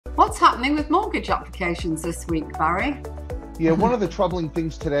What's happening with mortgage applications this week, Barry? Yeah, one of the troubling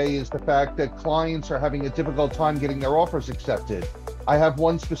things today is the fact that clients are having a difficult time getting their offers accepted. I have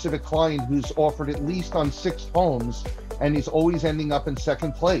one specific client who's offered at least on 6 homes, and he's always ending up in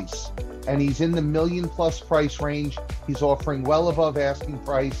second place. And he's in the $1 million+ price range. He's offering well above asking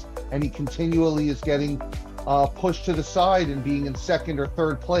price, and he continually is getting pushed to the side and being in second or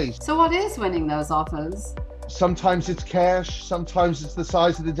third place. So what is winning those offers? Sometimes it's cash, sometimes it's the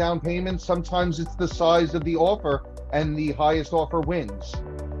size of the down payment, sometimes it's the size of the offer, and the highest offer wins.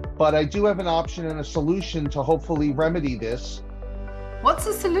 But I do have an option and a solution to hopefully remedy this. What's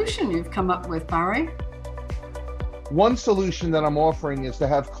the solution you've come up with, Barry? One solution that I'm offering is to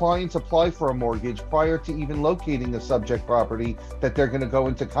have clients apply for a mortgage prior to even locating a subject property that they're going to go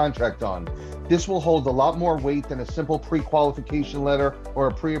into contract on. This will hold a lot more weight than a simple pre-qualification letter or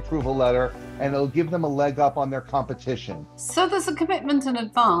a pre-approval letter, and it'll give them a leg up on their competition. So there's a commitment in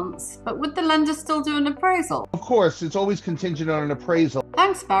advance, but would the lender still do an appraisal? Of course, it's always contingent on an appraisal.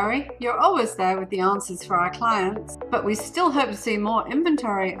 Thanks, Barry. You're always there with the answers for our clients, but we still hope to see more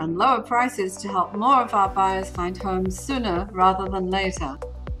inventory and lower prices to help more of our buyers find homes sooner rather than later.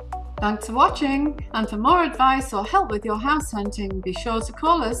 Thanks for watching, and for more advice or help with your house hunting, be sure to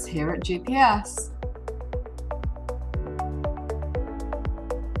call us here at GPS.